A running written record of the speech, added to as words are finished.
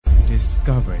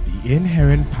Discover the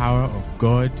inherent power of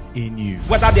God in you.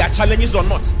 Whether there are challenges or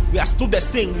not, we are still the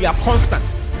same. We are constant.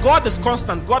 God is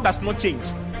constant. God does not change.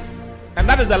 And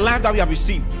that is the life that we have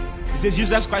received. He says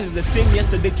Jesus Christ is the same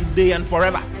yesterday, today, and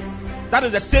forever. That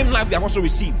is the same life we have also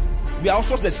received. We are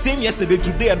also the same yesterday,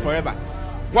 today, and forever.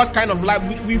 What kind of life?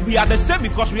 We are the same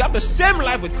because we have the same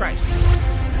life with Christ.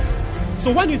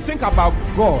 So when you think about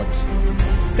God,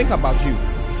 think about you.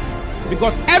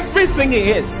 Because everything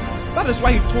He is, that is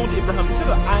why He told Abraham, He said,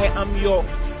 I am your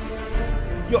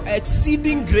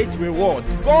exceeding great reward.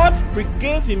 God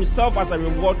gave Himself as a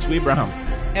reward to Abraham.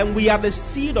 And we are the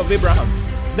seed of Abraham.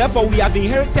 Therefore, we have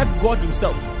inherited God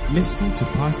Himself. Listen to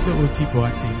Pastor O.T.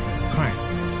 Boateng as Christ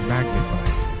is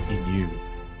magnified in you.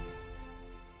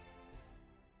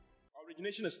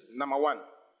 Origination is number 1.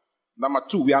 Number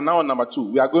 2, we are now on number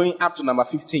 2. We are going up to number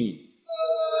 15.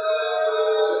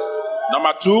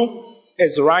 Number 2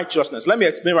 is righteousness. Let me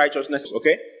explain righteousness,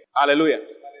 okay? Hallelujah.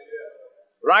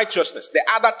 Righteousness. The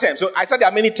other terms. So I said there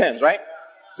are many terms, right?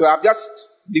 So I've just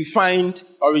defined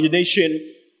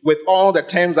origination with all the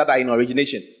terms that are in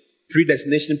origination.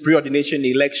 Predestination, preordination,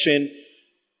 election,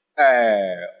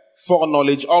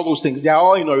 foreknowledge, all those things. They are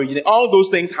all in origination. All those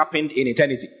things happened in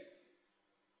eternity.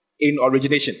 In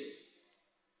origination.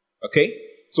 Okay?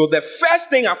 So the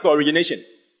first thing after origination,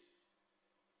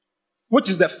 which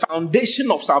is the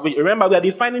foundation of salvation. Remember, we are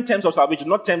defining terms of salvation,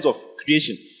 not terms of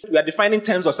creation. We are defining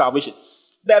terms of salvation.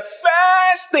 The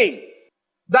first thing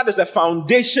that is the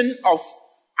foundation of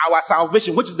our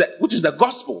salvation, which is the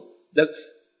gospel.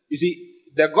 You see,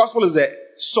 the gospel is the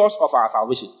source of our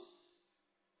salvation.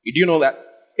 Did you know that?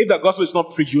 If the gospel is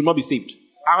not preached, you will not be saved.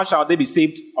 How shall they be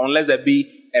saved unless there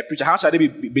be a preacher? How shall they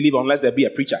believe unless there be a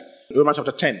preacher? Romans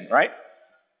chapter 10, right?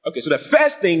 Okay, so the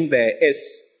first thing there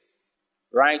is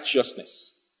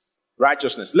righteousness.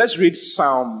 Righteousness. Let's read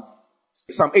Psalm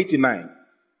 89,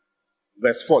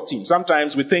 verse 14.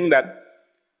 Sometimes we think that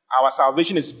our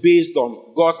salvation is based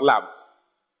on God's love,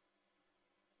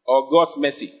 or God's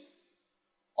mercy,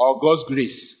 or God's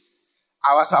grace.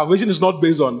 Our salvation is not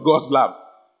based on God's love.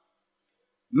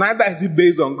 Neither is it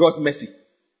based on God's mercy.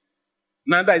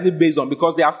 Neither is it based on,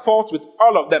 because there are faults with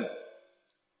all of them.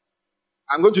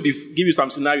 I'm going to give you some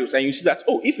scenarios, and you see that,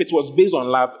 if it was based on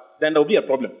love, then there will be a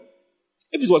problem.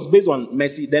 If it was based on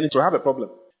mercy, then it will have a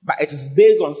problem. But it is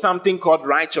based on something called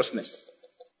righteousness.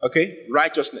 Okay?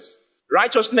 Righteousness.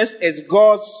 Righteousness is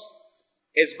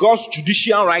God's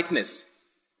judicial rightness.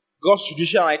 God's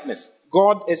judicial rightness.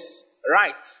 God is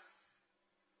right.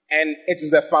 And it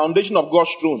is the foundation of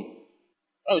God's throne.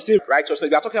 When we say righteousness,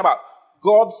 we are talking about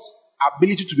God's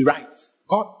ability to be right.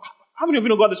 God, how many of you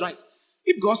know God is right?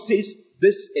 If God says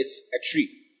this is a tree,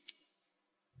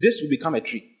 this will become a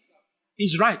tree.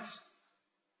 He's right.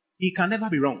 He can never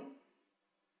be wrong.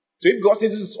 So if God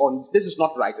says this is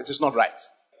not right, it is not right.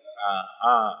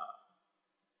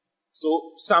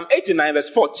 So Psalm 89 verse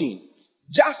 14.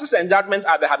 Justice and judgment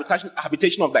are the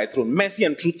habitation of thy throne. Mercy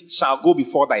and truth shall go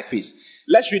before thy face.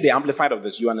 Let's read the Amplified of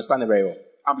this. You understand it very well.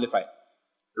 Amplified.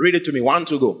 Read it to me. 1,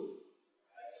 2, go.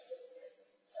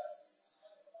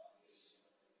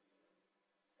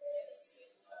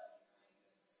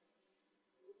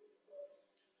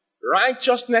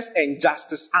 Righteousness and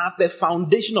justice are the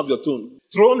foundation of your throne.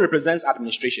 Throne represents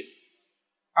administration.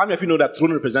 How many of you know that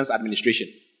throne represents administration?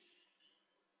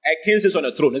 A king sits on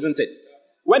a throne, isn't it?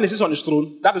 When he sits on his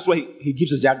throne, that is where he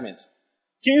gives his judgment.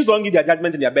 Kings don't give their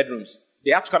judgment in their bedrooms.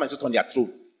 They have to come and sit on their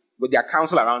throne with their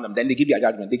council around them. Then they give their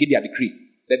judgment. They give their decree.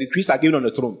 The decrees are given on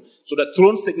the throne. So the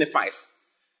throne signifies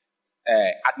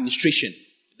administration,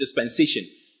 dispensation.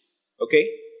 Okay?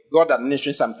 God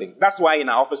administering something. That's why in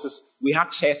our offices, we have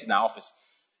chairs in our office.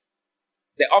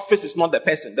 The office is not the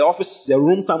person. The office is a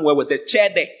room somewhere with a chair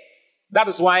there. That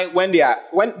is why when they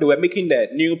were making the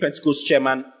new Pentecost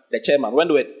chairman, when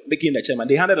they were making the chairman,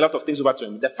 they handed a lot of things over to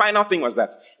him. The final thing was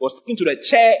that he was taken to the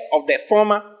chair of the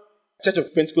former Church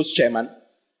of Pentecost chairman,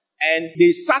 and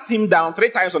they sat him down 3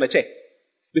 times on the chair.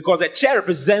 Because the chair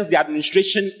represents the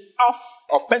administration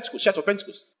of Pentecost, Church of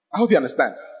Pentecost. I hope you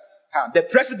understand. The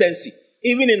presidency,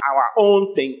 even in our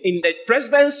own thing, in the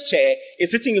president's chair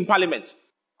is sitting in parliament.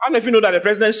 I don't know if you know that the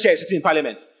president's chair is sitting in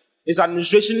parliament. His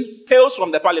administration hails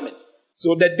from the parliament.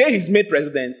 So the day he's made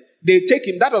president, they take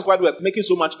him. That was why we were making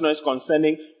so much noise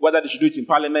concerning whether they should do it in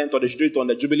parliament or they should do it on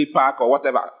the Jubilee Park or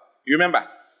whatever. You remember?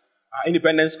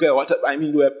 Independence Square, whatever. I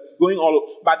mean, we were going all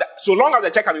over. But so long as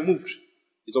the chair can be moved,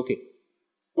 it's okay.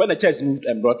 When the chair is moved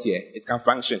and brought here, it can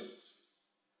function.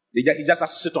 He just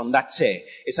has to sit on that chair.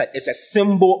 It's a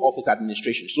symbol of his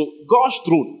administration. So God's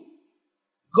throne,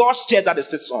 God's chair that it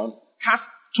sits on, has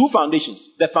 2 foundations.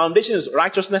 The foundation is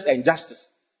righteousness and justice.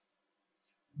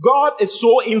 God is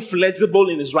so inflexible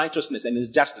in his righteousness and his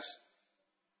justice.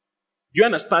 Do you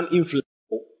understand inflexible?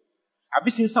 Have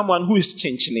you seen someone who is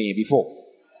chinchine before?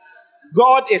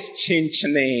 God is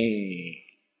chinchine.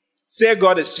 Say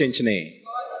God is chinchine.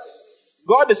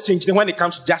 God is chinchine when it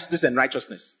comes to justice and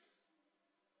righteousness.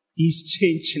 He's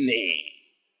chinchine.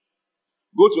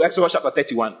 Go to Exodus chapter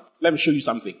 31. Let me show you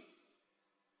something.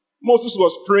 Moses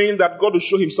was praying that God would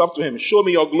show himself to him. Show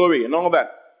me your glory and all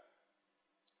that.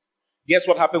 Guess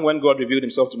what happened when God revealed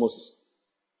himself to Moses?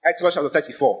 Exodus chapter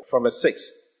 34 from verse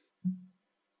 6.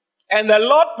 And the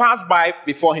Lord passed by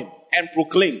before him and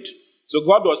proclaimed. So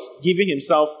God was giving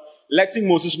himself, letting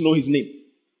Moses know his name.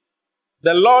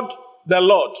 The Lord, the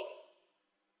Lord.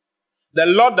 The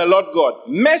Lord, the Lord God.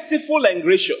 Merciful and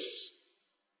gracious.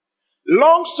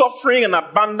 Long-suffering and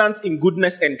abundant in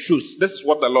goodness and truth. This is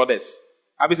what the Lord is.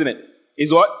 Have you seen it?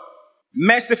 He's what?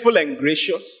 Merciful and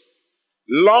gracious.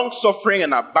 Long-suffering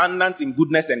and abundant in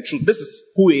goodness and truth. This is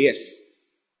who he is.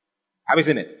 Have you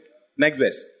seen it? Next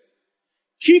verse.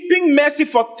 Keeping mercy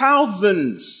for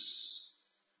thousands.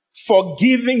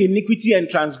 Forgiving iniquity and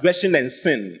transgression and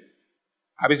sin.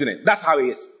 Have you seen it? That's how he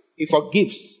is. He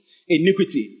forgives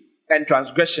iniquity and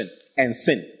transgression and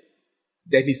sin.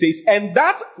 Then he says, and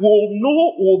that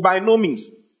will by no means.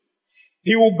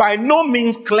 He will by no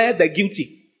means clear the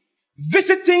guilty,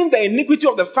 visiting the iniquity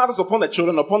of the fathers upon the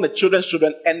children's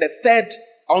children, and the third,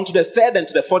 unto the third and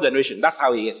to the fourth generation. That's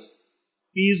how he is.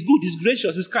 He is good, he's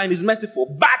gracious, he's kind, he's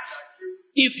merciful. But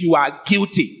if you are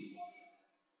guilty,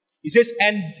 he says,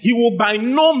 and he will by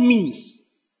no means.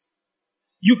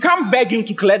 You can't beg him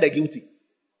to clear the guilty.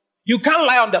 You can't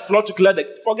lie on the floor to clear the.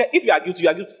 Forget, if you are guilty, you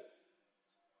are guilty.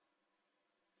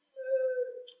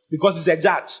 Because he's a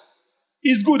judge.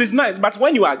 He's good, he's nice, but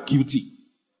when you are guilty,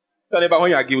 tell about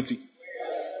when you are guilty.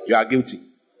 You are guilty.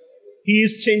 He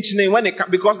is changing when it comes,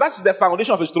 because that's the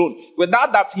foundation of his throne.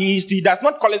 Without that, he does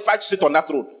not qualify to sit on that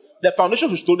throne. The foundation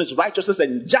of his throne is righteousness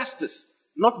and justice,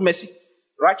 not mercy.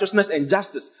 Righteousness and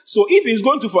justice. So if he's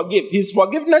going to forgive, his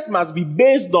forgiveness must be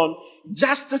based on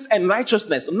justice and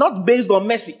righteousness, not based on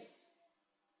mercy.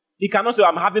 He cannot say,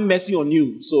 I'm having mercy on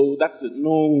you. So that's it.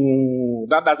 No,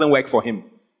 that doesn't work for him.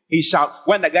 He shall,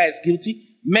 when the guy is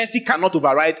guilty, mercy cannot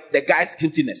override the guy's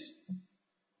guiltiness.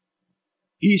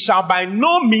 He shall by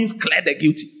no means clear the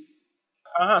guilty.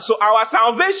 So our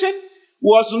salvation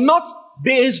was not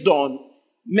based on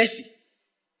mercy.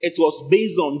 It was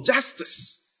based on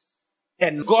justice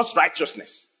and God's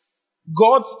righteousness.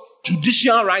 God's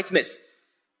judicial rightness.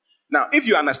 Now, if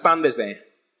you understand this,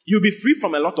 you'll be free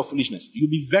from a lot of foolishness. You'll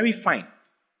be very fine.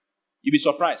 You'll be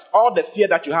surprised. All the fear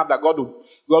that you have that God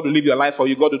will live your life for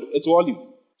you, it will all leave.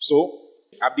 So,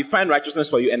 I've defined righteousness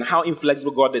for you and how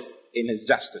inflexible God is in his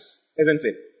justice. Isn't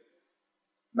it?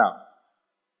 Now,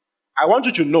 I want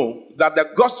you to know that the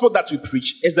gospel that we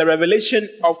preach is the revelation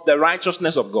of the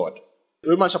righteousness of God.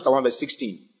 Romans chapter 1 verse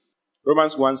 16.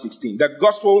 Romans 1:16. The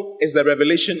gospel is the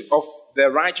revelation of the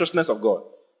righteousness of God.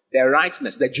 The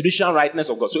rightness, the judicial rightness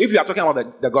of God. So if you are talking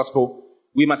about the gospel,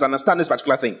 we must understand this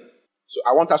particular thing. So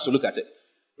I want us to look at it.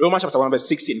 Romans chapter 1 verse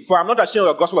 16. For I am not ashamed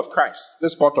of the gospel of Christ.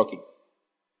 This is Paul talking.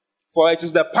 For it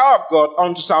is the power of God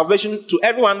unto salvation to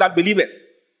everyone that believeth.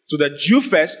 To the Jew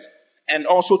first, and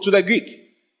also to the Greek.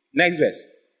 Next verse.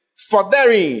 For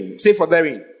therein, say for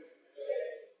therein.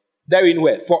 Therein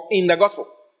where? For in the gospel.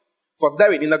 For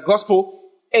therein, in the gospel,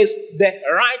 is the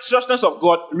righteousness of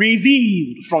God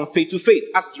revealed from faith to faith.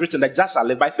 As it's written, the just shall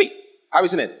live by faith. Have you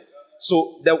seen it?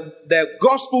 So the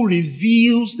gospel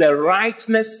reveals the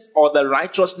rightness or the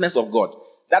righteousness of God.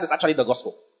 That is actually the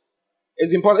gospel.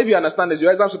 It's important. If you understand this,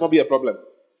 your exam should not be a problem.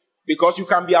 Because you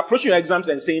can be approaching your exams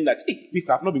and saying that, hey, we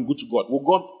have not been good to God. Will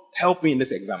God help me in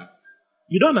this exam?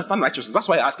 You don't understand righteousness. That's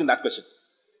why you're asking that question.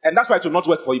 And that's why it will not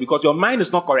work for you, because your mind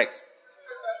is not correct.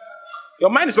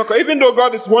 Your mind is not correct. Even though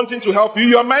God is wanting to help you,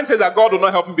 your mind says that God will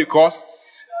not help me because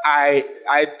I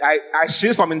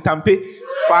shared some in Tampe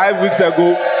 5 weeks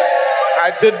ago.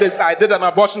 I did this. I did an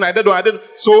abortion. I did.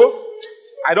 So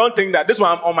I don't think that this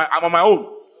one I'm on my own.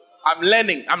 I'm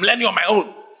learning on my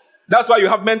own. That's why you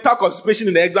have mental constipation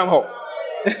in the exam hall.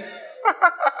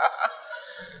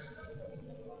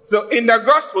 So in the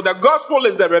gospel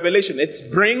is the revelation.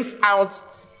 It brings out,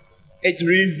 it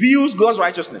reveals God's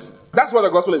righteousness. That's what the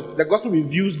gospel is. The gospel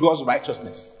reveals God's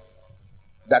righteousness.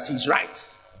 That he's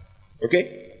right.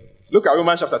 Okay? Look at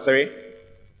Romans chapter 3,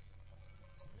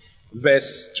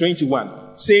 verse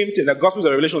 21. Same thing. The gospel is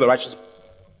the revelation of the righteous.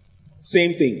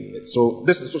 Same thing. So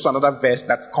this is also another verse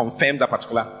that confirms that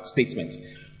particular statement.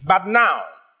 But now,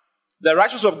 the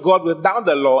righteousness of God without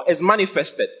the law is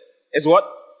manifested. Is what?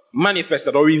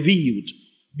 Manifested or revealed.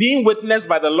 being witnessed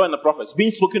by the law and the prophets,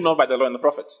 being spoken of by the law and the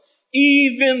prophets,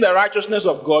 even the righteousness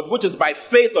of God, which is by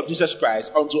faith of Jesus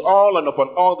Christ, unto all and upon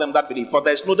all them that believe, for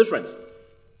there is no difference.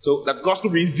 So the gospel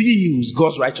reveals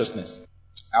God's righteousness.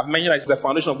 I've mentioned it's the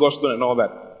foundation of God's throne and all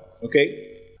that. Okay?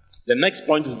 The next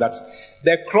point is that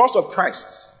the cross of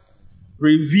Christ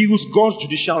reveals God's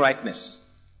judicial rightness.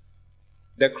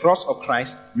 The cross of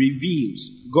Christ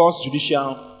reveals God's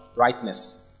judicial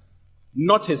rightness.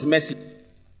 Not his mercy.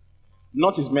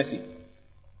 Not his mercy.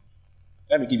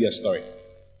 Let me give you a story.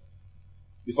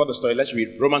 Before the story, let's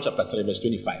read Romans chapter 3, verse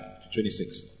 25 to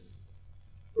 26.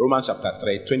 Romans chapter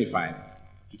 3, 25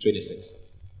 to 26.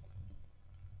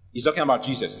 He's talking about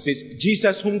Jesus. He says,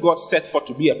 Jesus whom God set forth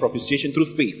to be a propitiation through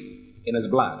faith in his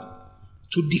blood,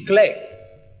 to declare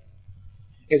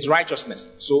his righteousness.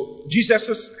 So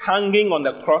Jesus' hanging on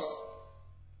the cross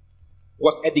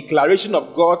was a declaration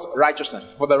of God's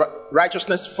righteousness, for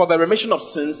the remission of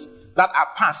sins that are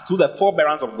passed through the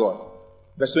forbearance of God.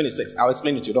 Verse 26. I'll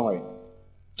explain it to you, don't worry.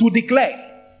 To declare.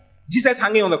 Jesus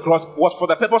hanging on the cross was for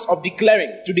the purpose of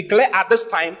declaring. To declare at this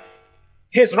time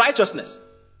his righteousness.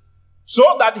 So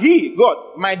that he,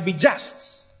 God, might be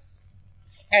just.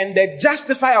 And the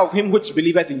justifier of him which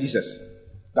believeth in Jesus.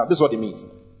 Now, this is what it means.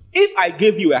 If I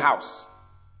gave you a house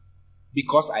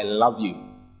because I love you,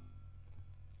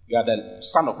 you are the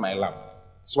son of my love.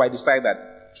 So I decide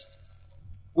that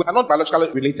we are not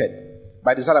biologically related,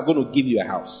 but I decide I'm going to give you a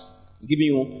house. I'm giving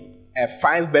you a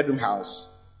 5-bedroom house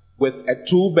with a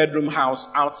 2-bedroom house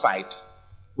outside,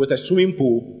 with a swimming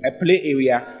pool, a play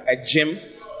area, a gym,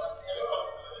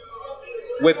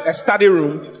 with a study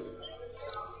room,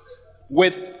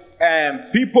 with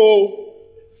people,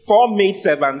 4 maid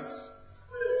servants,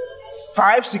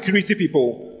 5 security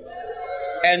people,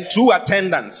 and 2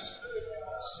 attendants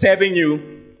serving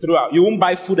you throughout. You won't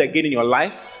buy food again in your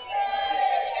life.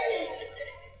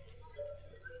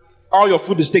 All your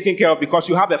food is taken care of because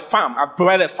you have a farm. I've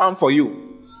provided a farm for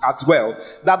you as well.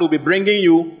 That will be bringing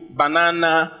you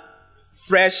banana,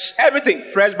 fresh, everything.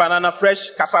 Fresh banana,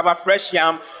 fresh cassava, fresh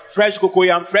yam, fresh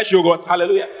cocoyam, fresh yogurt.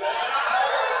 Hallelujah.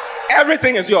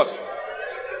 Everything is yours.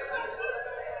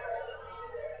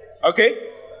 Okay?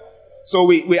 So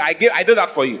I did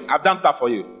that for you. I've done that for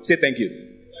you. Say thank you.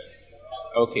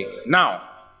 Okay. Now,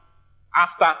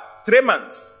 after 3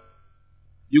 months,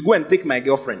 you go and take my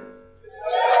girlfriend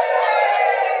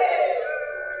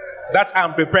that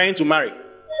I'm preparing to marry.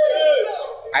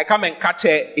 I come and catch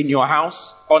her in your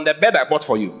house on the bed I bought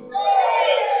for you.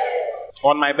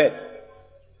 On my bed.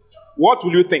 What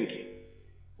will you think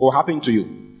will happen to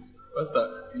you?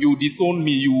 Pastor, you disown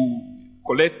me. You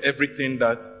collect everything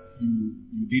that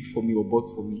you did for me or bought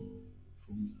for me.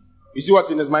 You see what's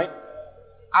in his mind?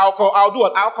 I'll do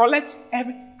what?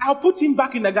 I'll put him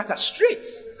back in the gutter straight.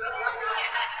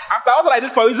 After all that I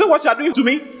did for you, is that what you are doing to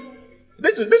me?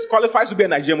 This qualifies to be a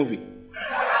Nigerian movie.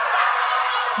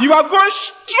 You are going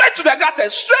straight to the gutter,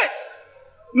 straight.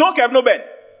 No Kev, no Ben.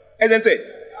 Isn't it?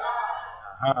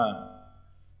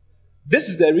 This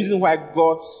is the reason why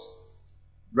God's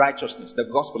righteousness, the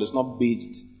gospel, is not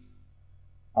based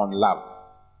on love.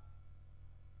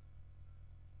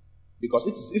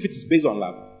 Because if it is based on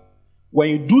love, when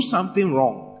you do something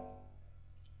wrong,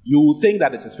 you will think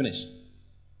that it is finished.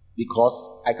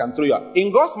 Because I can throw you out.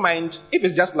 In God's mind, if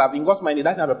it's just love, in God's mind, He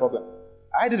doesn't have a problem.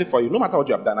 I did it for you. No matter what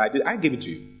you have done, I gave it to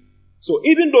you. So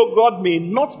even though God may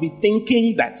not be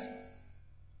thinking that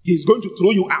He's going to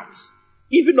throw you out,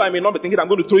 even though I may not be thinking I'm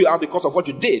going to throw you out because of what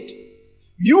you did,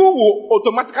 you will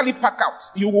automatically pack out.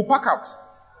 You will pack out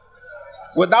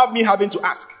without me having to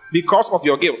ask because of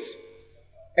your guilt.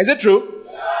 Is it true?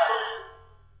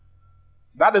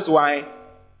 That is why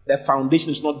the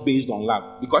foundation is not based on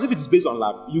love. Because if it is based on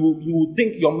love, you will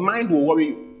think, your mind will worry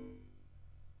you.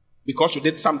 Because you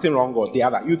did something wrong or the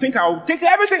other. You think I will take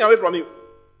everything away from you.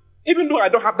 Even though I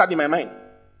don't have that in my mind.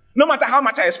 No matter how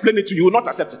much I explain it to you, you will not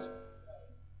accept it.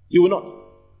 You will not.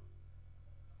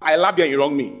 I love you and you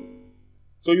wrong me.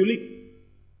 So you leave.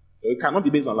 So it cannot be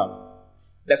based on love.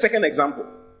 The second example.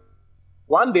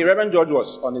 One day, Reverend George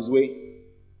was on his way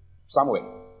somewhere.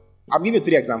 I'll give you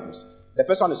 3 examples. The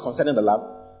first one is concerning the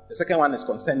love. The second one is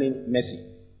concerning mercy.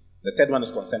 The third one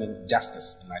is concerning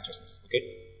justice and righteousness.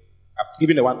 Okay? I've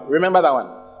given the one. Remember that one.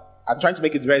 I'm trying to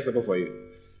make it very simple for you.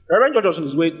 Reverend George was on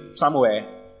his way somewhere,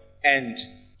 and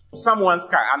someone's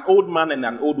car, an old man and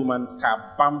an old woman's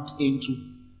car, bumped into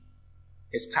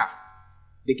his car.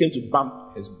 They came to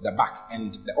bump the back,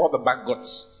 and all the back got,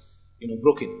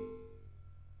 broken.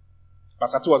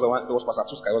 Pastor 2 was the one. It was Pastor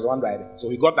 2's car. He was the one driving. So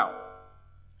he got down.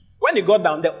 When he got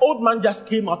down, the old man just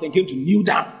came out and came to kneel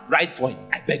down right for him.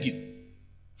 I beg you,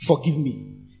 forgive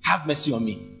me, have mercy on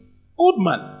me. Old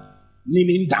man.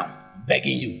 kneeling down,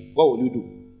 begging you, what will you do?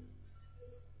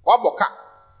 Waboka.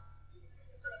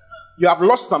 You have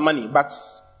lost some money, but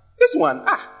this one,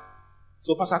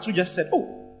 So Pastor Atu just said,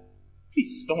 oh,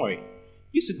 please, don't worry.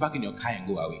 You sit back in your car and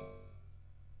go away.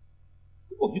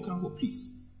 Oh, you can go,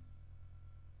 please.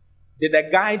 Did the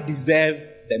guy deserve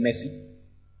the mercy?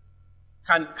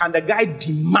 Can the guy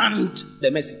demand the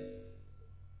mercy?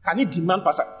 Can he demand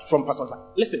from Pastor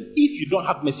Atu? Listen, if you don't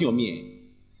have mercy on me,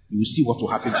 you will see what will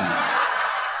happen to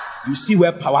you. You see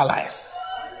where power lies.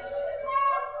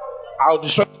 I'll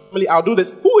destroy the family. I'll do this.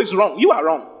 Who is wrong? You are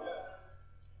wrong.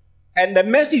 And the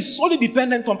mercy is solely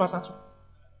dependent on Pastor Atu.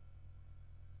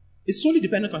 It's solely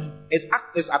dependent on him.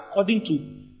 It's according to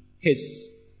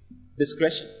his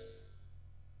discretion.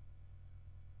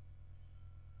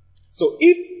 So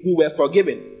if we were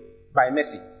forgiven by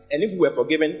mercy, and if we were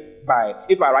forgiven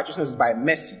if our righteousness is by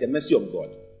mercy, the mercy of God,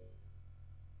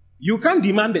 you can't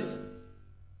demand it.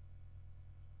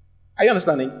 Are you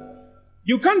understanding?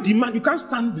 You can't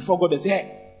stand before God and say,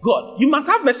 hey, God, you must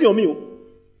have mercy on me.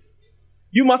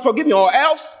 You must forgive me, or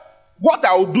else what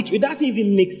I will do to you, it doesn't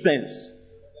even make sense.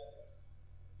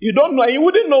 You don't know, you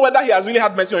wouldn't know whether he has really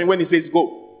had mercy on you when he says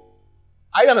go.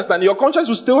 Are you understand? Your conscience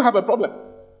will still have a problem.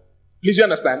 Please, you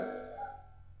understand?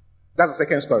 That's the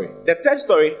second story. The third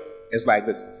story is like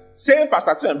this. Same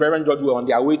Pastor Atu and Reverend George were on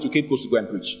their way to Cape Coast to go and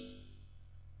preach.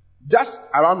 Just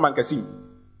around Mankasim.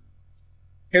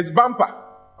 His bumper,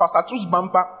 Pastor Atu's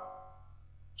bumper,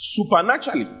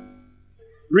 supernaturally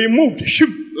removed,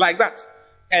 like that,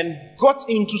 and got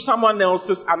into someone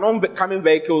else's oncoming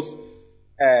vehicle's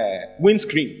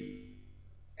windscreen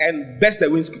and burst the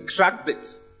windscreen, cracked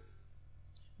it.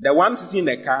 The one sitting in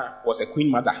the car was a queen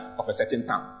mother of a certain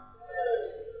town.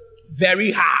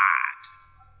 Very hard.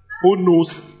 Who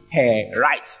knows her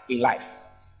rights in life?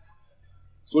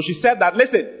 So she said that,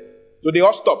 listen, so they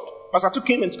all stopped. Pastor Atu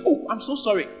came and said, oh, I'm so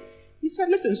sorry. He said,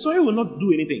 listen, sorry will not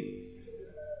do anything.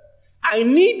 I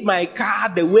need my car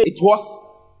the way it was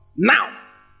now.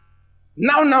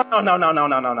 Now.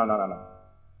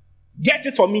 Get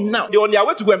it for me now. They were on their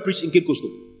way to go and preach in Cape Coast.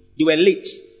 They were late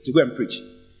to go and preach.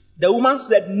 The woman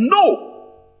said,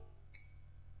 no.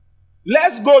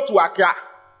 Let's go to Accra.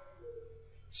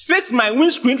 Fix my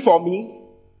windscreen for me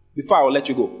before I will let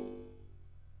you go.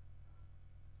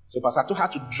 So Pastor Atu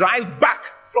had to drive back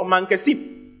from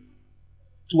Mankasim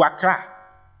to Accra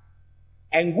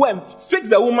and go and fix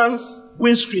the woman's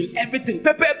windscreen, everything.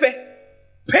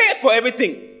 Pay for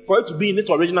everything for it to be in its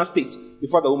original state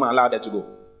before the woman allowed her to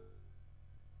go.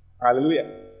 Hallelujah.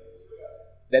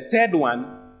 The third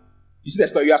one, you see the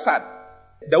story, you are sad.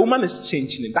 The woman is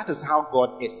changing. That is how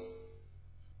God is.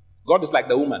 God is like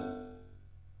the woman.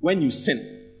 When you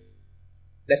sin,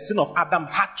 the sin of Adam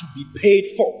had to be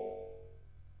paid for.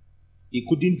 He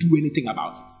couldn't do anything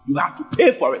about it. You have to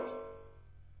pay for it.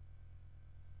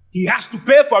 He has to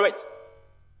pay for it.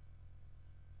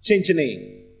 Change your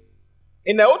name.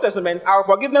 In the Old Testament, our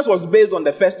forgiveness was based on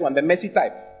the first one, the mercy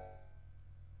type.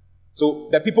 So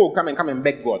the people will come and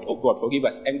beg God, oh God, forgive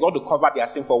us. And God will cover their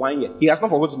sin for 1 year. He has not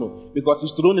forgotten, no, because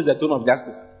his throne is the throne of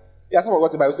justice. He has not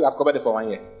forgotten, but he still have covered it for 1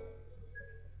 year.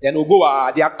 Then we'll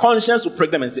go, their conscience will prick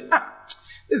them and say,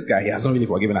 this guy, he has not really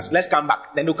forgiven us. Let's come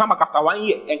back. Then they'll come back after 1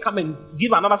 year and come and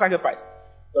give another sacrifice.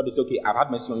 God will say, okay, I've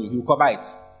had mercy on you. He will cover it.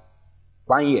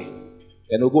 1 year.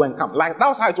 Then we'll go and come. Like, that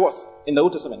was how it was in the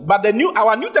Old Testament. But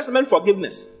our New Testament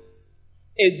forgiveness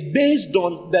is based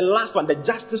on the last one, the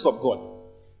justice of God.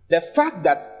 The fact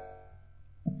that,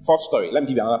 fourth story, let me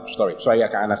give you another story so I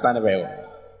can understand it very well.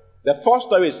 The fourth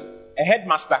story is a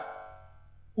headmaster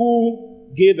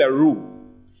who gave a rule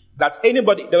that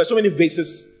anybody, there were so many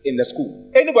vases in the school,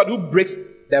 anybody who breaks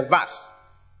the vase,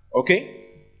 okay,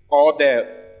 or the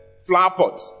flower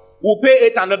pot, will pay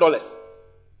 $800.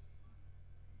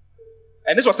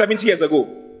 And this was 70 years ago,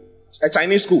 a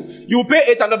Chinese school. You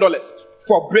pay $800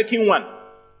 for breaking one.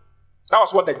 That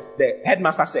was what the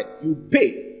headmaster said. You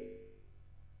pay.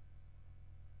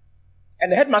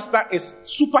 And the headmaster is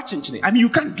super chinchini. I mean, you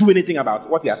can't do anything about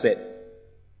what he has said.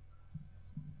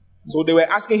 So they were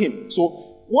asking him, so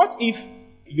what if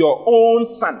your own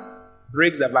son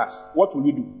breaks the vase? What will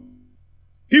you do?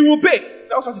 He will pay.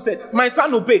 That was what he said. My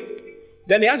son will pay.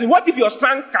 Then they asked him, what if your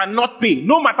son cannot pay?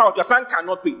 No matter what, your son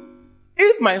cannot pay.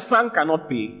 If my son cannot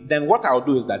pay, then what I'll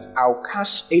do is that I'll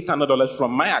cash $800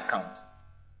 from my account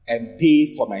and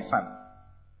pay for my son.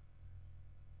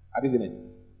 Have you seen it?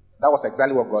 That was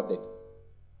exactly what God did.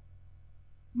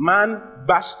 Man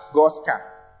bashed God's car.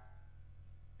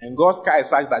 And God's car is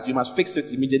such that you must fix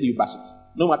it immediately you bash it.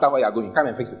 No matter where you are going, come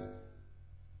and fix it.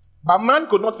 But man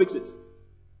could not fix it.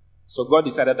 So God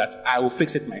decided that I will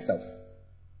fix it myself.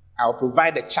 I will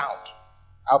provide a child.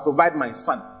 I'll provide my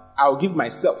son. I'll give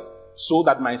myself so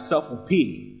that myself will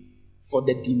pay for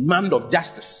the demand of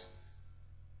justice.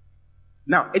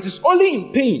 Now, it is only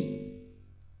in paying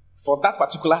for that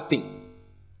particular thing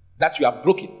that you have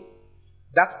broken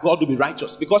that God will be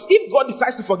righteous. Because if God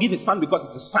decides to forgive his son because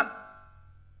it's his son,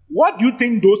 what do you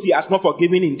think those he has not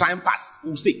forgiven in time past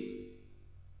will say?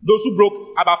 Those who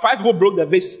broke, about 5 people broke the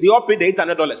vase, they all paid the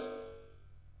 $800.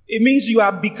 It means you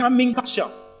are becoming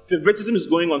partial. Favoritism is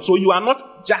going on. So you are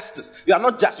not justice. You are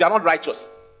not just. You are not righteous.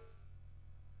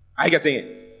 Are you getting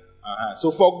it?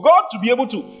 So for God to be able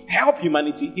to help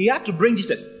humanity, he had to bring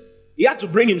Jesus. He had to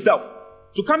bring himself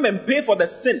to come and pay for the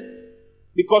sin.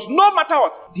 Because no matter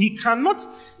what, he cannot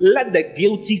let the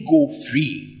guilty go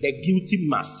free. The guilty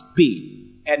must pay.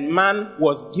 And man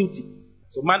was guilty.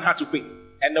 So man had to pay.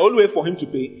 And the only way for him to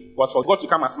pay was for God to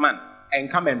come as man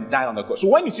and come and die on the cross. So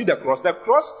when you see the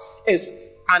cross is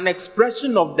an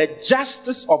expression of the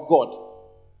justice of God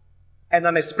and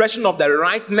an expression of the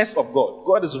rightness of God.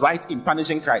 God is right in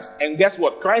punishing Christ. And guess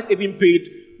what? Christ even paid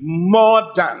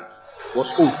more than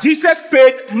was owed. Jesus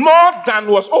paid more than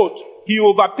was owed. He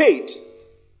overpaid.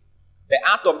 The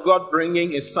act of God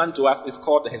bringing his son to us is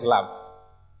called his love.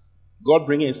 God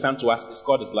bringing his son to us is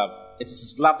called his love. It is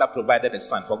his love that provided his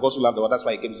son. For God who loved the world, that's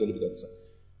why he gave his only begotten son.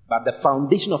 But the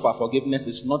foundation of our forgiveness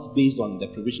is not based on the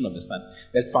provision of the son.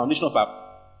 The foundation of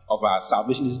our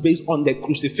salvation is based on the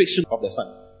crucifixion of the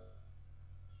son.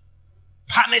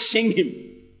 Punishing him.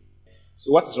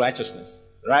 So what is righteousness?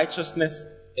 Righteousness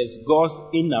is God's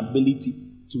inability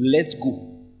to let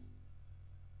go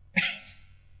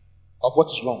of what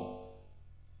is wrong,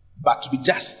 but to be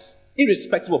just,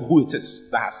 irrespective of who it is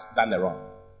that has done the wrong,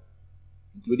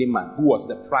 including man, who was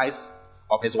the price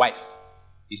of his wife.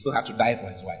 He still had to die for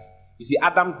his wife. You see,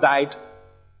 Adam died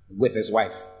with his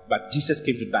wife, but Jesus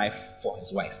came to die for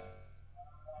his wife.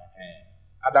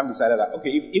 Adam decided that, okay,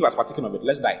 if he was partaking of it,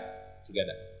 let's die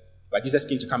together. But Jesus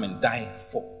came to come and die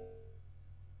for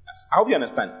us. I hope you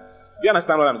understand. You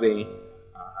understand what I'm saying?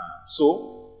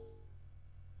 So,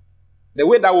 the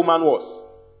way that woman was,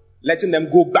 letting them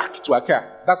go back to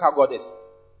Accra, that's how God is.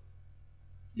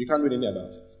 You can't read anything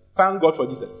about it. Thank God for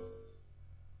Jesus.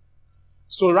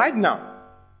 So right now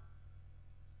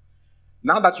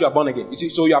that you are born again, you see,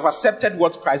 so you have accepted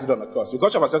what Christ did on the cross.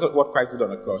 Because you have accepted what Christ did on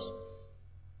the cross,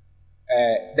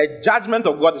 the judgment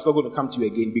of God is not going to come to you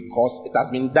again because it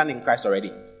has been done in Christ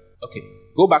already. Okay,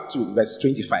 go back to verse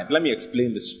 25. Let me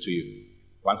explain this to you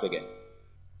once again.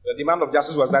 The demand of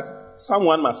justice was that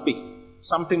someone must pay.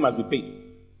 Something must be paid.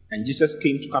 And Jesus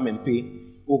came to come and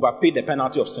overpay the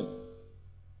penalty of sin.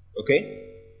 Okay?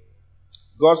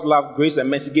 God's love, grace, and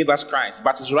mercy gave us Christ,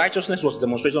 but his righteousness was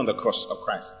demonstrated on the cross of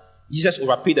Christ. Jesus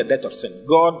overpaid the debt of sin.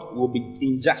 God will be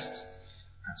unjust.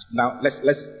 Now,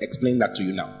 let's explain that to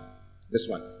you now. This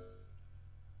one.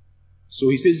 So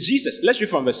he says, Jesus, let's read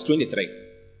from verse 23.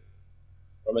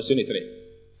 From verse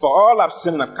 23. For all have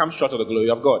sinned and have come short of the glory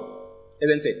of God.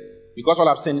 Isn't it? Because all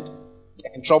have sinned,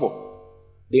 they're in trouble.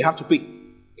 They have to pay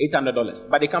 $800,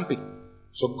 but they can't pay.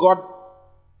 So God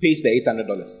pays the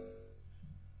 $800.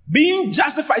 Being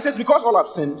justified, says, because all have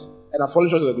sinned and have fallen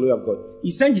short of the glory of God,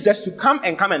 he sent Jesus to come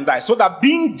and die. So that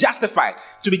being justified,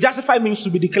 to be justified means to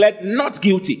be declared not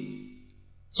guilty.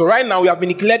 So right now we have been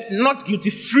declared not guilty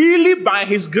freely by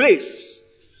his grace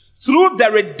through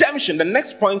the redemption. The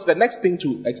next thing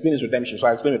to explain is redemption. So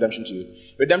I explain redemption to you.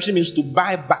 Redemption means to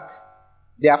buy back.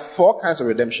 There are 4 kinds of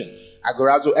redemption: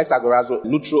 agorazo, ex-agorazo,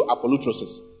 lutro,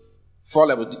 apolutrosis. 4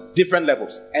 levels, different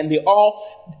levels. And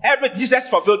Jesus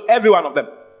fulfilled every one of them.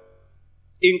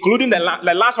 Including the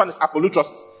last one is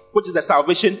apolutrosis, which is the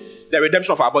salvation, the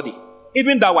redemption of our body.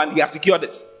 Even that one, he has secured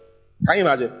it. Can you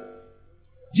imagine?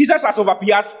 Jesus has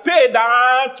paid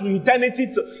that to eternity.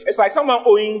 It's like someone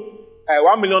owing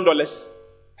 $1 million,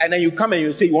 and then you come and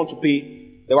you say you want to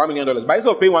pay the $1 million. But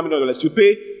instead of paying $1 million, you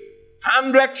pay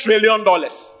 $100 trillion.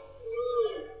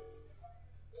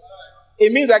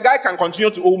 It means that guy can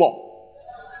continue to owe more.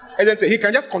 Isn't it? He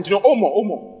can just continue, owe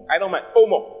more. I don't mind, owe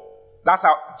more. That's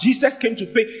how Jesus came to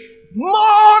pay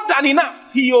more than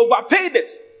enough. He overpaid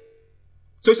it.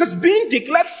 So it says, being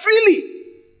declared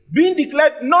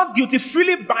not guilty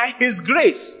freely by his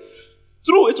grace.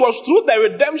 It was through the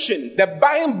redemption, the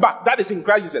buying back that is in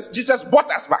Christ Jesus. Jesus bought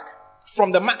us back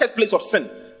from the marketplace of sin,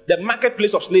 the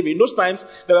marketplace of slavery. In those times,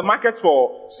 there were markets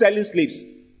for selling slaves.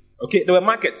 Okay, there were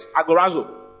markets, agorazo.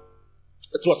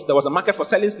 There was a market for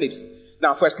selling slaves.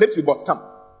 Now, for a slave to be bought, come.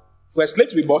 For a slave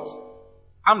to be bought,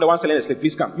 I'm the one selling the slave.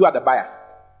 Please come. You are the buyer.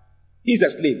 He's a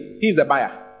slave. He's the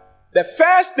buyer. The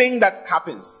first thing that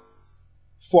happens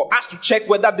for us to check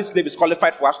whether this slave is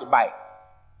qualified for us to buy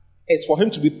is for him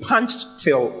to be punched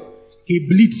till he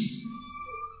bleeds.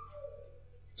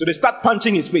 So they start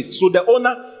punching his face. So the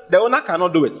owner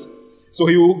cannot do it. So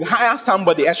he will hire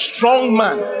somebody, a strong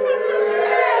man.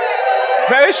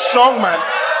 Very strong man.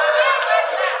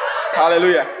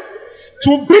 Hallelujah.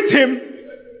 To beat him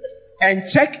and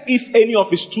check if any of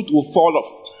his tooth will fall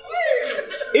off.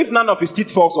 If none of his teeth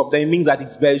falls off, then it means that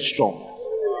he's very strong.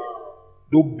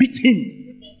 They'll beat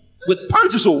him with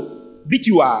punches. So beat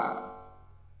you are.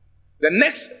 The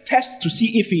next test to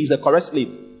see if he is a correct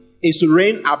slave is to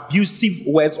rain abusive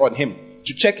words on him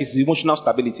to check his emotional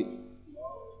stability.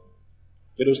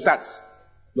 They will start.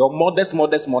 Your mother's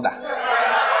mother.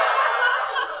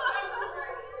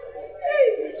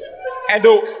 And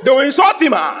they'll insult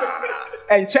him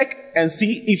and check and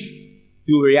see if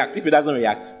he will react. If he doesn't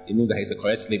react, it means that he's a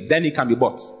correct slave. Then he can be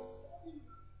bought.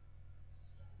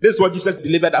 This is what Jesus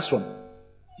delivered us from.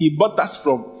 He bought us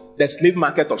from the slave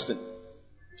market of sin.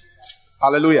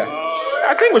 Hallelujah.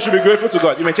 I think we should be grateful to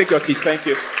God. You may take your seats. Thank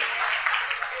you.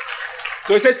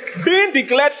 So it says, being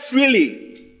declared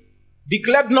freely,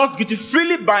 declared not guilty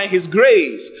freely by his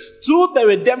grace, through the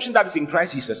redemption that is in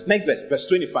Christ Jesus. Next verse, verse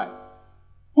 25.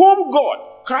 Whom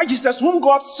God, Christ Jesus, whom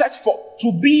God set forth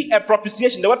to be a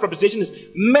propitiation. The word propitiation is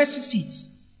mercy seat.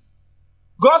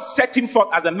 God set him forth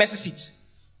as a mercy seat.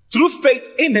 Through faith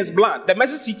in his blood. The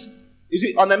mercy seat, you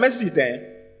see, on the mercy seat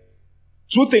there,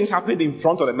 two things happened in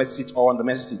front of the mercy seat or on the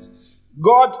mercy seat.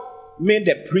 God made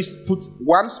the priest put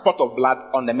one spot of blood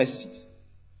on the mercy seat.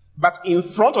 But in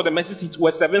front of the mercy seat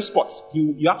were 7 spots.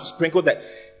 You have to sprinkle the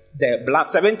blood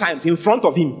 7 times in front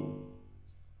of him.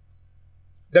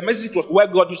 The mercy seat was where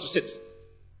God used to sit.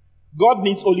 God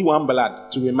needs only one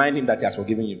blood to remind him that he has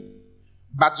forgiven you.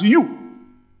 But you,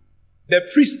 the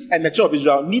priest and the children of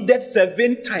Israel, needed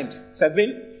 7 times,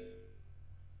 7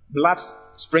 blood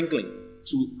sprinkling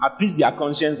to appease their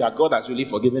conscience that God has really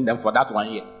forgiven them for that 1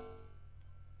 year.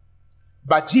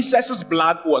 But Jesus'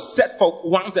 blood was set forth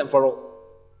once and for all.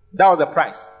 That was the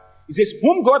price. He says,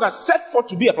 whom God has set forth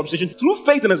to be a propitiation through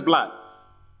faith in his blood.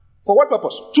 For what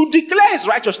purpose? To declare his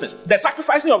righteousness. The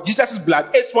sacrificing of Jesus'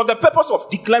 blood is for the purpose of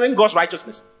declaring God's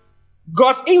righteousness.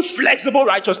 God's inflexible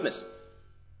righteousness.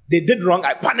 They did wrong,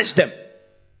 I punished them.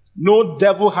 No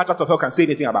devil heart out of hell can say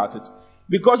anything about it.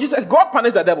 Because Jesus, God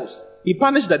punished the devils. He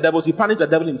punished the devils, he punished the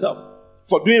devil himself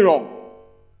for doing wrong.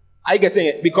 Are you getting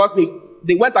it? Because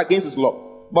they went against his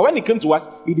law. But when he came to us,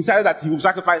 he decided that he would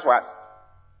sacrifice for us.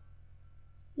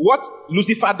 What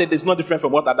Lucifer did is not different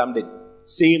from what Adam did.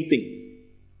 Same thing.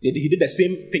 He did the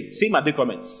same thing. Same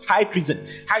arguments. High treason.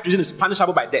 High treason is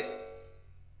punishable by death.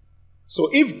 So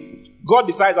if God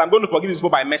decides, I'm going to forgive these people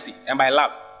by mercy and by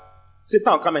love,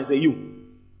 Satan will come and say, you.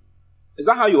 Is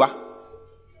that how you are?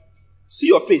 See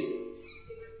your face.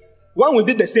 When we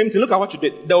did the same thing, look at what you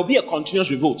did. There will be a continuous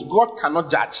revolt. God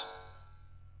cannot judge.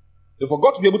 For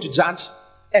God to be able to judge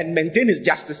and maintain his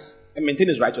justice and maintain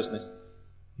his righteousness,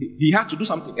 he had to do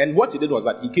something. And what he did was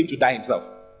that he came to die himself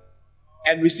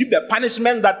and receive the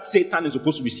punishment that Satan is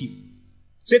supposed to receive.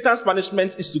 Satan's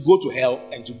punishment is to go to hell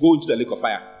and to go into the lake of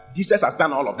fire. Jesus has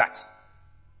done all of that.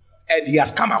 And he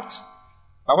has come out.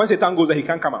 But when Satan goes there, he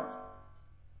can't come out.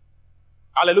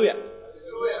 Hallelujah.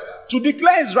 Hallelujah. To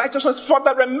declare his righteousness for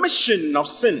the remission of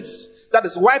sins. That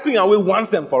is wiping away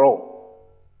once and for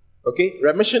all. Okay?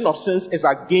 Remission of sins is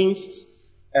against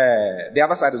the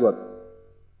other side as well.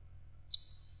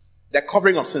 The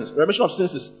covering of sins. Remission of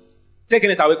sins is taking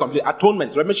it away completely.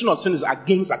 Atonement. Remission of sin is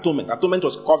against atonement. Atonement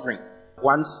was covering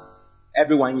once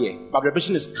every 1 year. But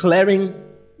remission is clearing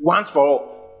once for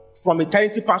all. From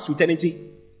eternity past to eternity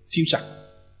future.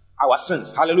 Our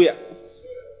sins. Hallelujah.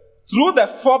 Through the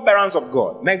forbearance of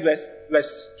God. Next verse.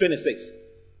 Verse 26.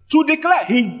 To declare.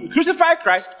 He crucified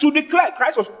Christ. To declare.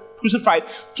 Christ was crucified.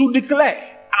 To declare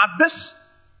at this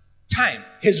time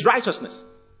his righteousness.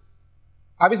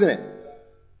 Have you seen it?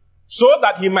 So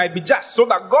that he might be just. So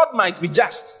that God might be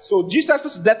just. So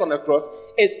Jesus' death on the cross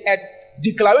is a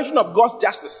declaration of God's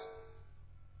justice.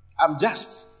 I'm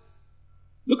just.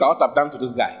 Look at what I've done to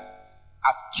this guy.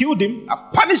 I've killed him.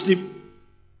 I've punished him.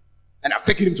 And I've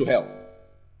taken him to hell.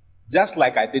 Just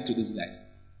like I did to these guys.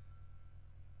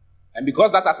 And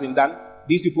because that has been done,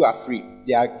 these people are free.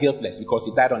 They are guiltless because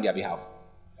he died on their behalf.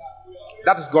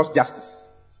 That is God's justice.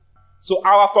 So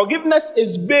our forgiveness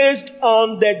is based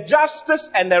on the justice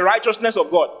and the righteousness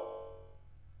of God.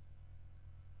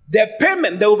 The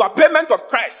payment, the overpayment of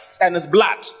Christ and his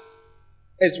blood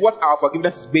is what our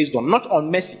forgiveness is based on. Not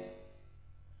on mercy.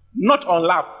 Not on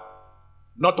love.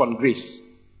 Not on grace.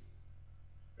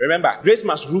 Remember, grace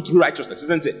must rule through righteousness,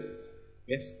 isn't it?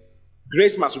 Yes.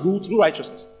 Grace must rule through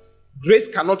righteousness. Grace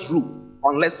cannot rule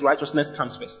unless righteousness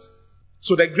comes first.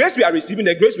 So the grace we are receiving,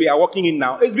 the grace we are walking in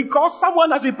now, is because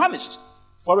someone has been punished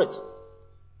for it.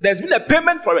 There's been a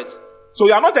payment for it. So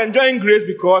you are not enjoying grace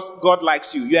because God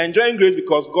likes you. You are enjoying grace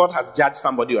because God has judged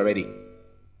somebody already.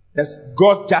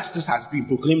 God's justice has been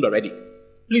proclaimed already.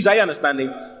 Please, are you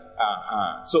understanding?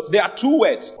 So there are two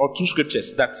words or two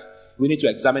scriptures that we need to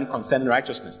examine concerning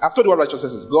righteousness. After the word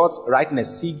righteousness is God's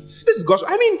rightness. This is God's.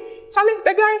 Charlie,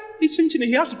 the guy is sinning.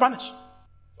 He has to punish.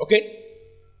 Okay?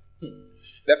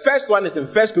 The first one is in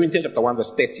 1 Corinthians chapter 1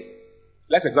 verse 30.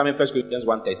 Let's examine 1 Corinthians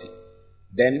 1:30.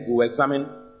 Then we'll examine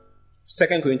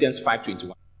 2 Corinthians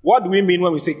 5:21. What do we mean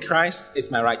when we say Christ is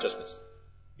my righteousness?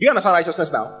 Do you understand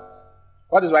righteousness now?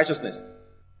 What is righteousness?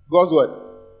 God's word.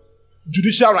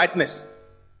 Judicial rightness.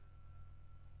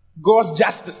 God's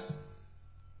justice.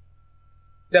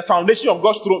 The foundation of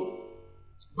God's throne.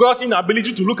 God's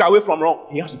inability to look away from wrong.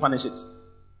 He has to punish it.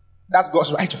 That's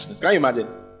God's righteousness. Can you imagine?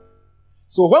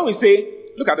 So when we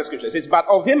say, look at the scripture. It says, but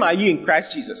of him are ye in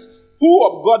Christ Jesus, who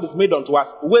of God is made unto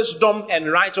us wisdom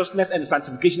and righteousness and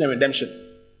sanctification and redemption.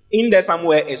 In there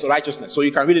somewhere is righteousness. So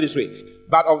you can read it this way.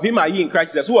 But of him are ye in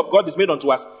Christ Jesus, who of God is made unto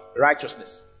us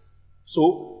righteousness.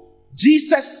 So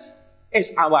Jesus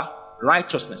is our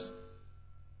righteousness.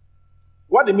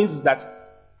 What it means is that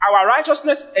our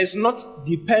righteousness is not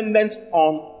dependent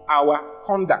on our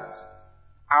conduct.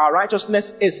 Our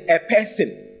righteousness is a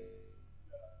person.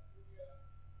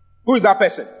 Who is that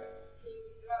person?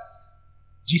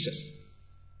 Jesus.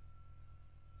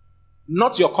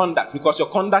 Not your conduct, because your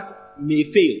conduct may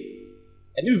fail.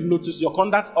 And if you've noticed, your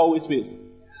conduct always fails.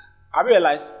 Have you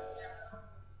realized?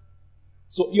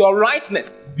 So your rightness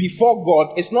before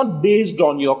God is not based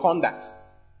on your conduct,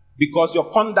 because your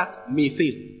conduct may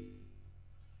fail.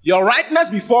 Your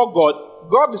rightness before God,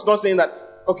 God is not saying that,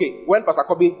 okay, when Pastor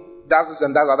Kobe does this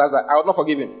and does that, I will not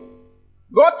forgive him.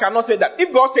 God cannot say that.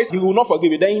 If God says he will not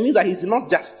forgive you, then it means that he's not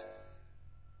just.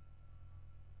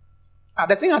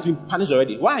 The thing has been punished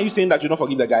already. Why are you saying that you don't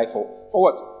forgive the guy for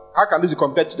what? How can this be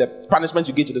compared to the punishment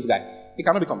you gave to this guy? It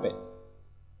cannot be compared.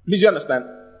 Please, you understand?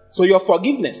 So your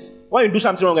forgiveness, when you do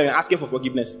something wrong and you're asking for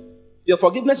forgiveness, your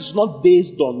forgiveness is not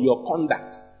based on your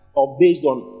conduct or based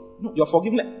on your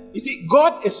forgiveness. You see,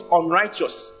 God is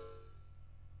unrighteous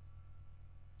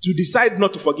to decide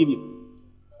not to forgive you.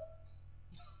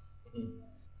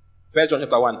 1 John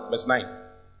chapter 1 verse 9.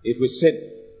 If we sin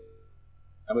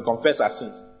and we confess our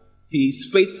sins, he is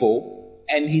faithful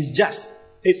and he's just.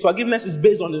 His forgiveness is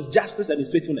based on his justice and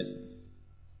his faithfulness.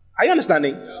 Are you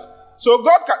understanding? Yeah. So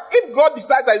if God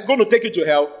decides that he's going to take you to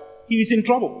hell, he is in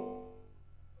trouble.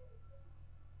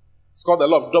 It's called the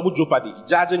law of double jeopardy.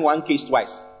 Judging one case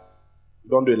twice.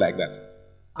 Don't do it like that.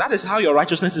 That is how your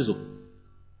righteousness is.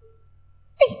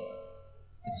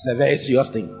 It's a very serious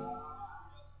thing.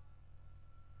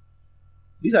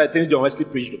 These are the things John Wesley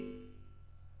preached on.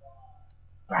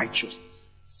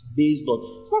 Righteousness. It's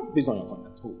not based on your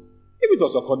conduct. Oh. If it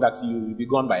was your conduct, you will be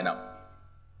gone by now.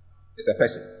 It's a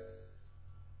person.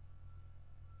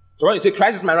 So when you say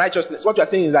Christ is my righteousness, what you are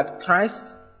saying is that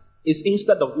Christ is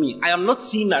instead of me. I am not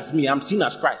seen as me, I'm seen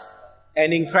as Christ.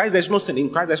 And in Christ there's no sin, in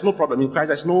Christ there's no problem, in Christ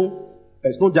there's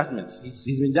no judgment.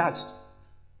 He's been judged.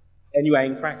 And you are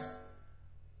in Christ.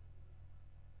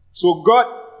 So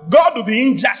God will be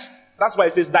unjust. That's why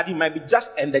it says that he might be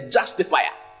just and the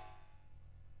justifier.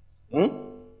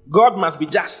 God must be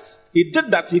just. He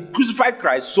did that. He crucified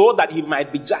Christ so that he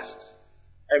might be just.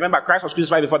 I remember Christ was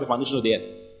crucified before the foundation of the earth.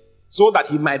 So that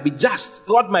he might be just.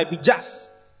 God might be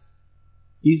just.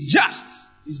 He's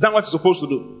just. He's done what he's supposed to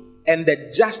do. And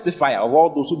the justifier of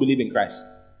all those who believe in Christ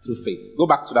through faith. Go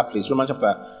back to that place. Romans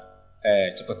chapter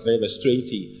 3 verse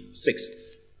 26.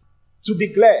 To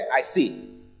declare, I say,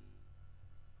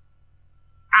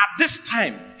 at this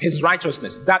time, his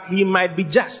righteousness, that he might be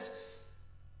just,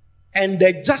 and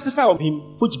the justifier of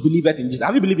him which believeth in Jesus.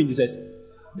 Have you believed in Jesus?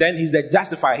 Then he's the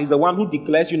justifier. He's the one who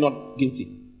declares you not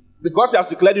guilty. Because he has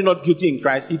declared you not guilty in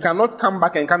Christ, he cannot come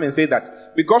back and come and say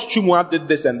that because Chumua did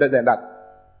this and that and that,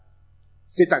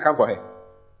 Satan come for her.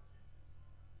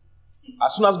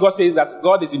 As soon as God says that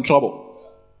God is in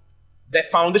trouble, the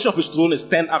foundation of his throne is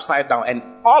turned upside down, and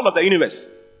all of the universe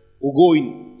will go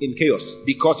in chaos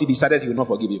because he decided he will not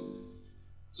forgive you.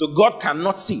 So God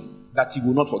cannot see that he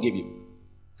will not forgive you.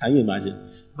 Can you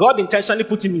imagine? God intentionally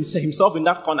put himself in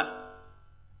that corner.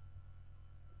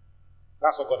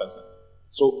 That's what God has done.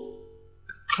 So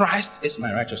Christ is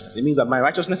my righteousness. It means that my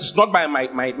righteousness is not by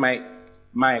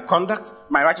my conduct.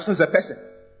 My righteousness is a person.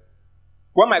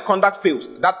 When my conduct fails,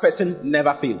 that person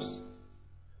never fails.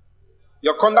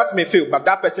 Your conduct may fail, but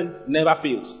that person never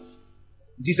fails.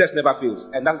 Jesus never fails,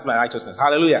 and that is my righteousness.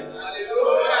 Hallelujah.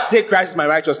 Hallelujah. Say, Christ is my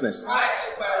righteousness.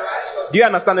 Christ is my righteousness. Do you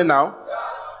understand it now? Yeah.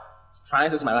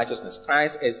 Christ is my righteousness.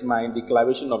 Christ is my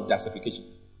declaration of justification.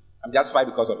 I'm justified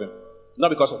because of him. Not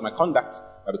because of my conduct,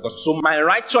 but because. So my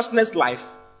righteousness life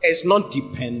is not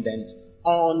dependent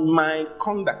on my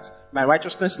conduct. My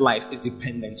righteousness life is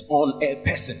dependent on a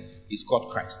person. He's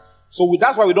called Christ. So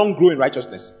that's why we don't grow in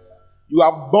righteousness. You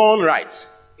are born right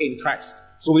in Christ.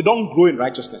 So we don't grow in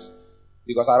righteousness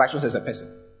because our righteousness is a person.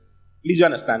 Did you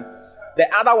understand? The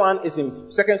other one is in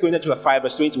 2 Corinthians 5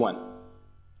 verse 21.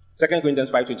 2 Corinthians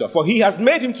 5:21. For he has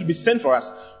made him to be sin for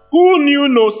us, who knew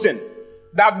no sin,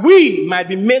 that we might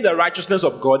be made the righteousness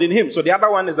of God in him. So the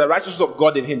other one is the righteousness of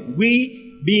God in him.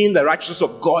 We being the righteousness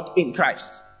of God in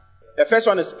Christ. The first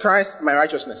one is Christ, my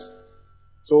righteousness.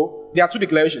 So there are two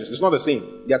declarations. It's not the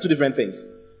same. They are two different things.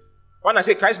 When I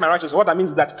say Christ, my righteousness, what that means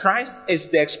is that Christ is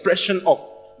the expression of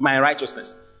my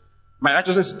righteousness. My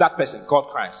righteousness is that person called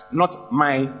Christ. Not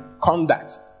my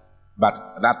conduct, but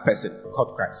that person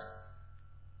called Christ.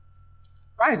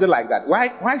 Why is it like that?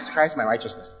 Why is Christ my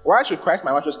righteousness? Why should Christ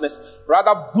my righteousness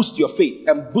rather boost your faith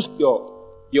and boost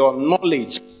your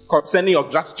knowledge concerning your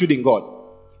gratitude in God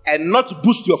and not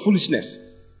boost your foolishness?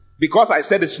 Because I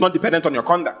said it's not dependent on your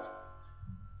conduct.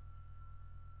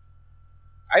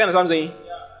 Are you understand what I'm saying? Yeah.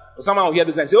 So someone will hear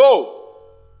this and say, oh,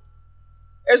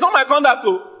 it's not my conduct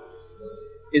though.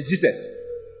 It's Jesus.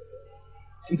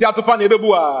 Sister,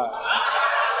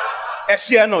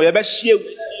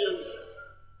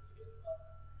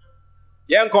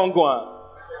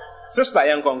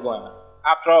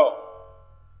 after all,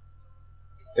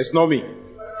 it's not me.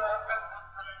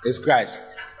 It's Christ.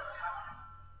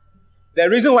 The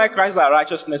reason why Christ is our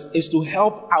righteousness is to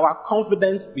help our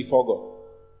confidence before God.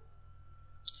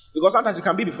 Because sometimes you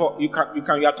can be before you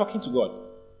are talking to God,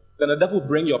 then the devil will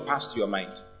bring your past to your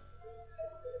mind.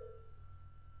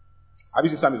 Have you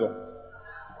seen some before?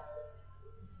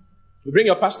 You bring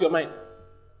your past to your mind.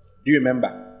 Do you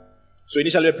remember? So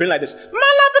initially we're praying like this.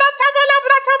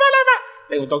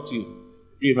 Then we'll talk to you.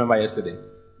 Do you remember yesterday?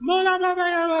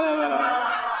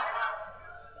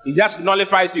 It just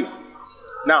nullifies you.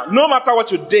 Now, no matter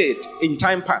what you did in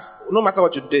time past, no matter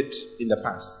what you did in the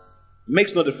past,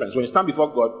 makes no difference. When you stand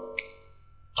before God,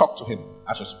 talk to him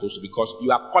as you're supposed to, because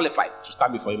you are qualified to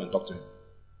stand before him and talk to him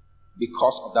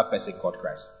because of that person called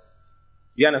Christ.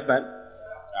 You understand?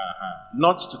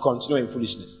 Not to continue in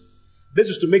foolishness. This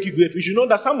is to make you grateful. You should know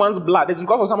that someone's blood, it's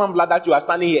because of someone's blood that you are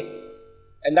standing here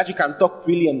and that you can talk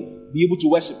freely and be able to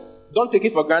worship. Don't take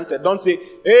it for granted. Don't say,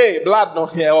 hey, blood no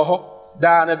here,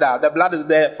 the blood is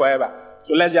there forever.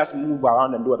 So let's just move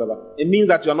around and do whatever. It means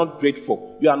that you are not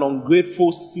grateful. You are an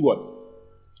ungrateful steward.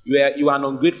 You are an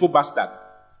ungrateful bastard.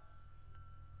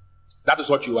 That is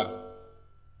what you are.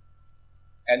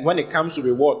 And when it comes to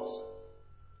rewards,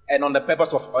 and on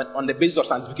the basis of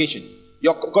sanctification,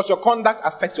 because your conduct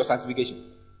affects your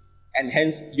sanctification, and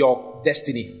hence your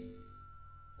destiny.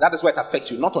 That is why it affects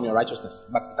you, not on your righteousness,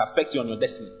 but it affects you on your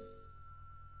destiny.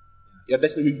 Your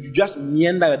destiny, you just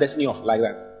meander your destiny off like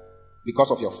that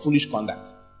because of your foolish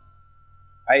conduct.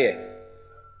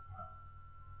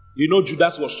 You know,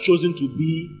 Judas was chosen to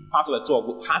be part of the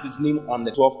 12, had his name on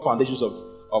the 12 foundations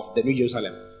of the New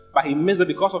Jerusalem. But he missed it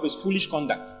because of his foolish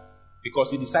conduct.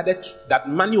 Because he decided that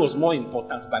money was more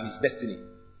important than his destiny.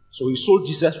 So he sold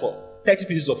Jesus for 30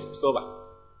 pieces of silver.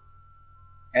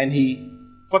 And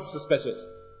 46 pesos.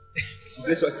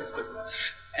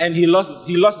 And he lost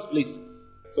his place.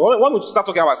 So when we start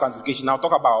talking about sanctification, I'll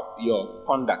talk about your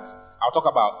conduct. I'll talk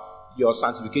about your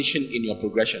sanctification in your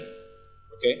progression.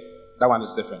 Okay? That one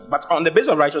is different. But on the basis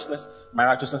of righteousness, my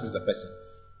righteousness is a person.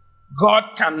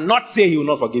 God cannot say he will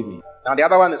not forgive me. Now the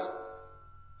other one is,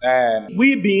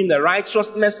 we being the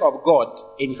righteousness of God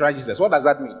in Christ Jesus. What does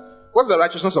that mean? What's the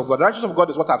righteousness of God? The righteousness of God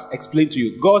is what I've explained to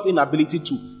you. God's inability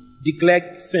to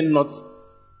declare sin not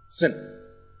sin.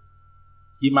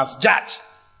 He must judge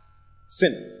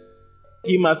sin.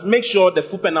 He must make sure the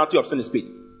full penalty of sin is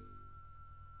paid.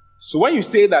 So when you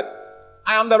say that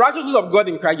I am the righteousness of God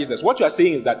in Christ Jesus, what you are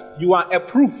saying is that you are a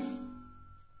proof.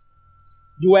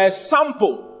 You are a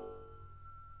sample.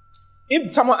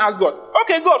 If someone asks God,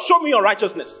 okay, God, show me your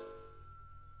righteousness,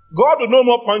 God will no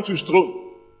more point to his throne.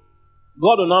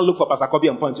 God will not look for Pastor Kobe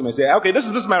and point to him and say, okay, this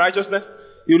is my righteousness.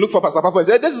 You look for Pastor Papa and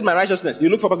say, this is my righteousness. You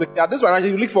look for Pastor, this is my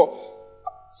righteousness. You look for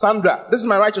Sandra, this is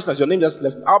my righteousness. Your name just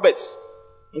left. Albert,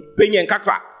 Penny and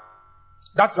Kakra.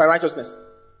 That's my righteousness.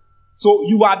 So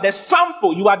you are the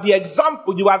sample, you are the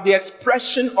example, you are the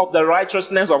expression of the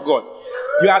righteousness of God.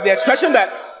 You are the expression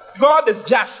that God is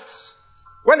just.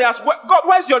 When they ask, God,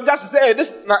 where's your justice? Say, hey,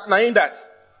 this ain't that.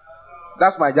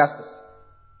 That's my justice.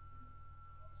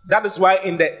 That is why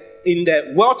in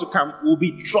the world to come will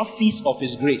be trophies of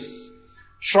his grace.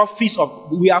 Trophies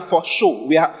of, we are for show.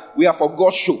 We are for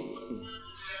God's show.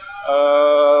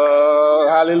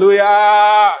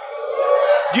 Hallelujah.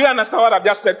 Do you understand what I've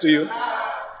just said to you?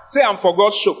 Say, I'm for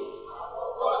God's show.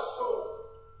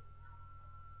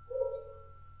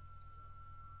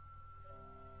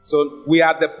 So we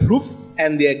are the proof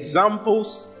and the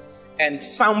examples and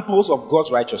samples of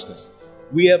God's righteousness.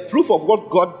 We are proof of what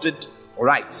God did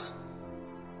right.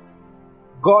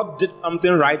 God did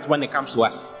something right when it comes to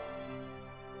us.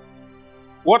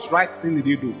 What right thing did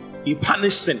he do? He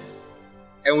punished sin.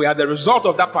 And we are the result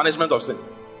of that punishment of sin.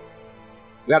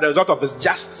 We are the result of his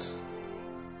justice.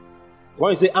 So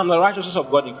when you say, I'm the righteousness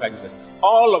of God in Christ Jesus,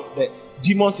 all of the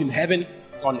demons in heaven,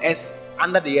 on earth,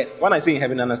 under the earth. When I say in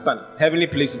heaven, understand. Heavenly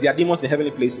places. There are demons in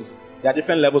heavenly places. There are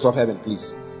different levels of heaven,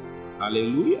 please.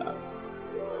 Hallelujah.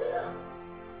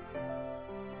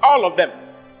 All of them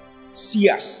see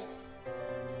us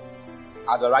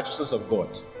as the righteousness of God.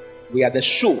 We are the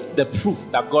show, the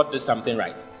proof that God did something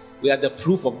right. We are the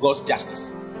proof of God's justice.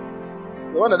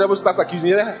 So when the devil starts accusing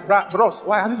you, bros,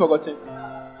 why have you forgotten?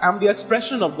 I'm the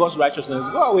expression of God's righteousness.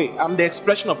 Go away. I'm the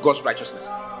expression of God's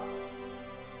righteousness.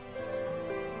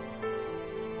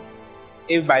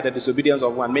 If by the disobedience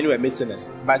of one, many were made sinners,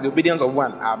 by the obedience of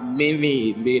one are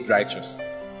many made righteous.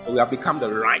 So we have become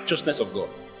the righteousness of God.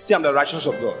 See, I'm the righteousness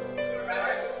of God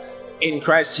in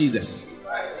Christ Jesus.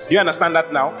 Do you understand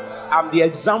that now? I'm the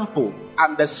example,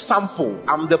 I'm the sample,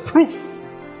 I'm the proof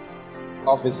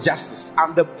of his justice.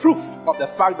 I'm the proof of the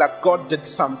fact that God did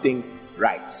something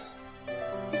right.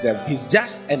 He's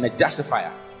just and a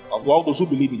justifier of all those who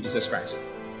believe in Jesus Christ.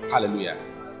 Hallelujah.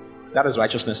 That is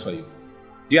righteousness for you.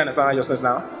 Do you understand righteousness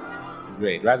now?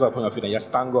 Great. Rise up on your feet and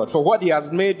just thank God for what he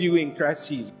has made you in Christ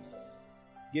Jesus.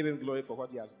 Give him glory for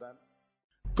what he has done.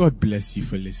 God bless you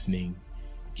for listening.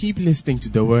 Keep listening to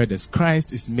the word as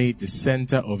Christ is made the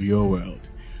center of your world.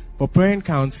 For prayer and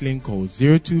counseling, call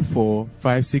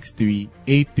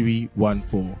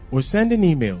 024-563-8314 or send an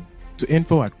email to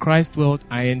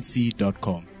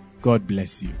info@christworldinc.com. God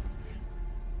bless you.